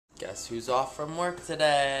Guess who's off from work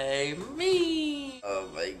today? Me! Oh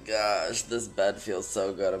my gosh, this bed feels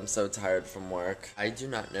so good. I'm so tired from work. I do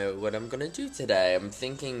not know what I'm gonna do today. I'm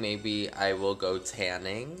thinking maybe I will go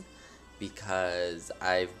tanning because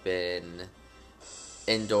I've been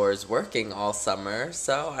indoors working all summer,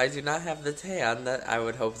 so I do not have the tan that I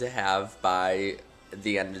would hope to have by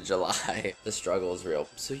the end of July. The struggle is real.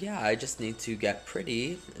 So yeah, I just need to get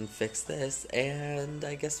pretty and fix this, and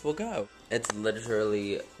I guess we'll go. It's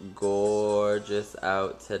literally gorgeous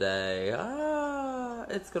out today.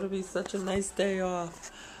 It's gonna be such a nice day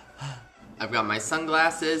off. I've got my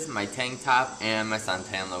sunglasses, my tank top, and my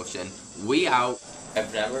suntan lotion. We out.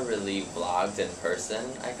 I've never really vlogged in person,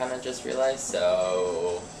 I kind of just realized,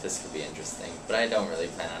 so this could be interesting. But I don't really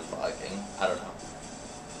plan on vlogging. I don't know.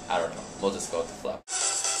 We'll just go with the flow.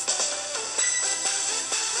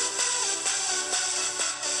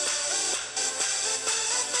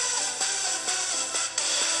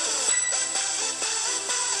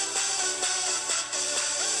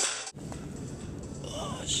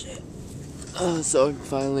 Oh, shit. So I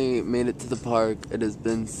finally made it to the park. It has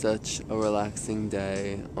been such a relaxing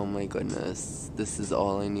day. Oh my goodness. This is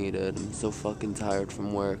all I needed. I'm so fucking tired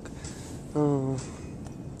from work. Oh.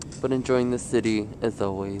 But enjoying the city as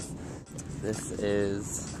always. This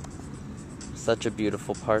is such a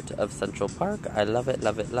beautiful part of Central Park. I love it,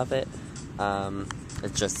 love it, love it.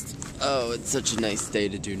 It's just, oh, it's such a nice day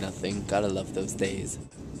to do nothing. Gotta love those days.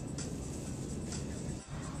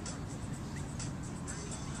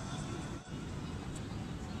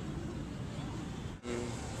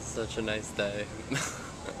 Such a nice day.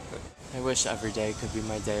 I wish every day could be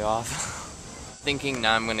my day off. Thinking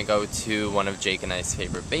now I'm gonna go to one of Jake and I's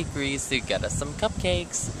favorite bakeries to get us some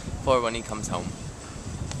cupcakes for when he comes home.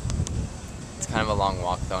 It's kind of a long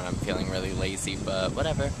walk though and I'm feeling really lazy, but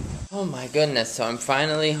whatever. Oh my goodness, so I'm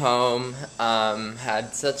finally home.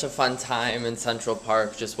 Had such a fun time in Central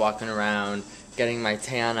Park just walking around, getting my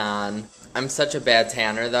tan on. I'm such a bad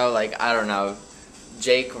tanner though, like I don't know.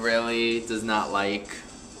 Jake really does not like...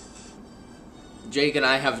 Jake and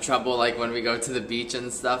I have trouble like when we go to the beach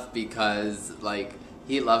and stuff because like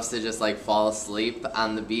he loves to just like fall asleep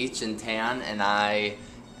on the beach and tan, and I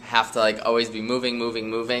have to like always be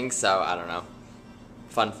moving, so I don't know.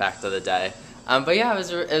 Fun fact of the day. But yeah,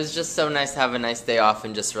 it was just so nice to have a nice day off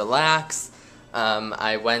and just relax.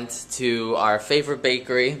 I went to our favorite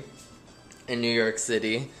bakery in New York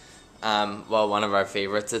City. Well, one of our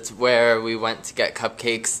favorites. It's where we went to get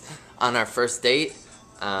cupcakes on our first date.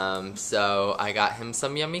 So I got him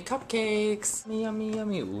some yummy cupcakes. Yummy,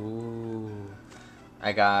 yummy. Ooh.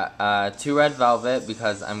 I got 2 red velvet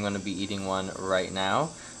because I'm gonna be eating one right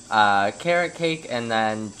now. Carrot cake and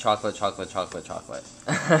then chocolate.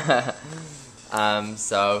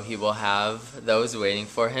 So he will have those waiting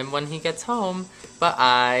for him when he gets home, but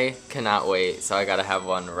I cannot wait, so I gotta have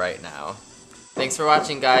one right now. Thanks for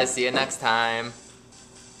watching, guys. See you next time.